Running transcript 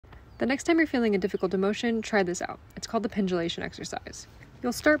The next time you're feeling a difficult emotion, try this out. It's called the Pendulation Exercise.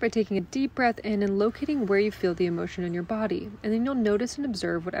 You'll start by taking a deep breath in and locating where you feel the emotion in your body, and then you'll notice and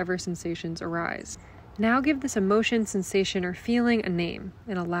observe whatever sensations arise. Now give this emotion, sensation, or feeling a name,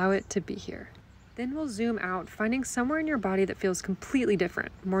 and allow it to be here. Then we'll zoom out, finding somewhere in your body that feels completely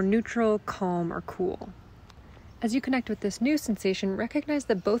different, more neutral, calm, or cool. As you connect with this new sensation, recognize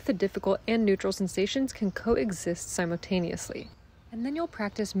that both the difficult and neutral sensations can coexist simultaneously. And then you'll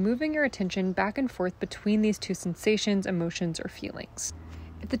practice moving your attention back and forth between these two sensations, emotions, or feelings.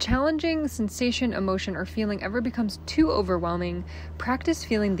 If the challenging sensation, emotion, or feeling ever becomes too overwhelming, practice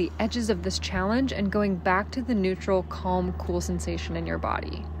feeling the edges of this challenge and going back to the neutral, calm, cool sensation in your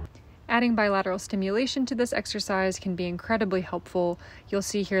body. Adding bilateral stimulation to this exercise can be incredibly helpful. You'll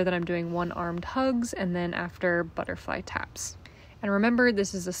see here that I'm doing one-armed hugs and then after butterfly taps. And remember,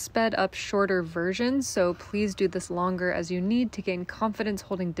 this is a sped up, shorter version, so please do this longer as you need to gain confidence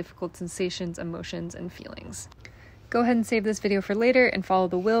holding difficult sensations, emotions, and feelings. Go ahead and save this video for later and follow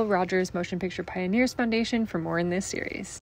the Will Rogers Motion Picture Pioneers Foundation for more in this series.